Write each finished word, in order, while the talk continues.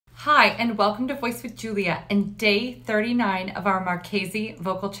Hi, and welcome to Voice with Julia and day 39 of our Marchesi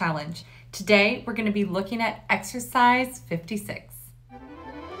Vocal Challenge. Today, we're going to be looking at exercise 56.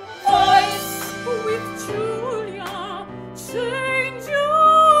 Voice with Julia, change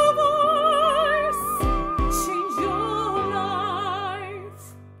your voice, change your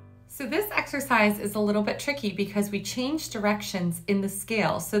life. So this exercise is a little bit tricky because we change directions in the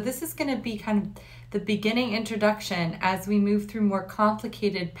scale. So this is going to be kind of the beginning introduction as we move through more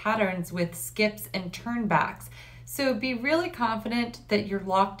complicated patterns with skips and turnbacks. So be really confident that you're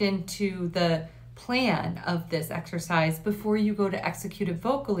locked into the plan of this exercise before you go to execute it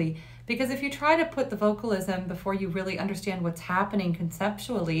vocally, because if you try to put the vocalism before you really understand what's happening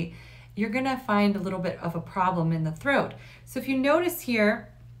conceptually, you're gonna find a little bit of a problem in the throat. So if you notice here,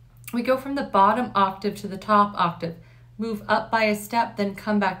 we go from the bottom octave to the top octave, move up by a step, then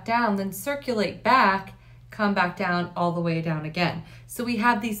come back down, then circulate back, come back down, all the way down again. So we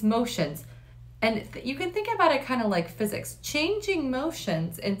have these motions. And you can think about it kind of like physics. Changing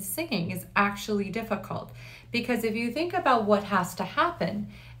motions in singing is actually difficult because if you think about what has to happen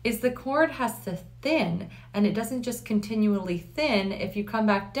is the chord has to thin, and it doesn't just continually thin. If you come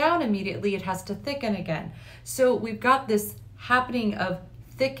back down immediately, it has to thicken again. So we've got this happening of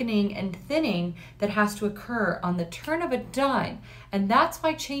thickening and thinning that has to occur on the turn of a dime, and that's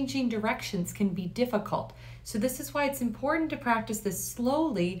why changing directions can be difficult. So this is why it's important to practice this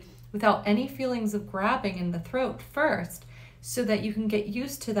slowly without any feelings of grabbing in the throat first, so that you can get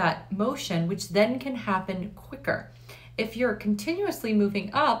used to that motion, which then can happen quicker. If you're continuously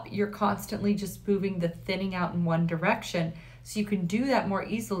moving up, you're constantly just moving the thinning out in one direction, so you can do that more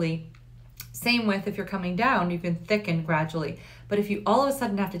easily. Same with if you're coming down, you can thicken gradually. But if you all of a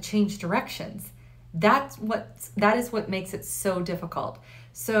sudden have to change directions, that is what makes it so difficult.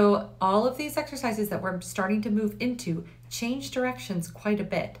 So all of these exercises that we're starting to move into change directions quite a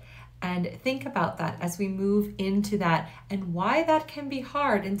bit. And think about that as we move into that and why that can be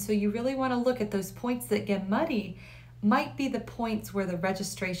hard. And so you really want to look at those points that get muddy might be the points where the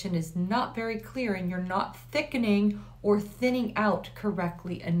registration is not very clear and you're not thickening or thinning out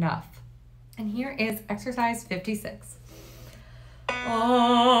correctly enough. And here is exercise 56.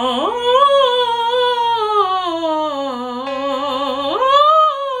 Oh.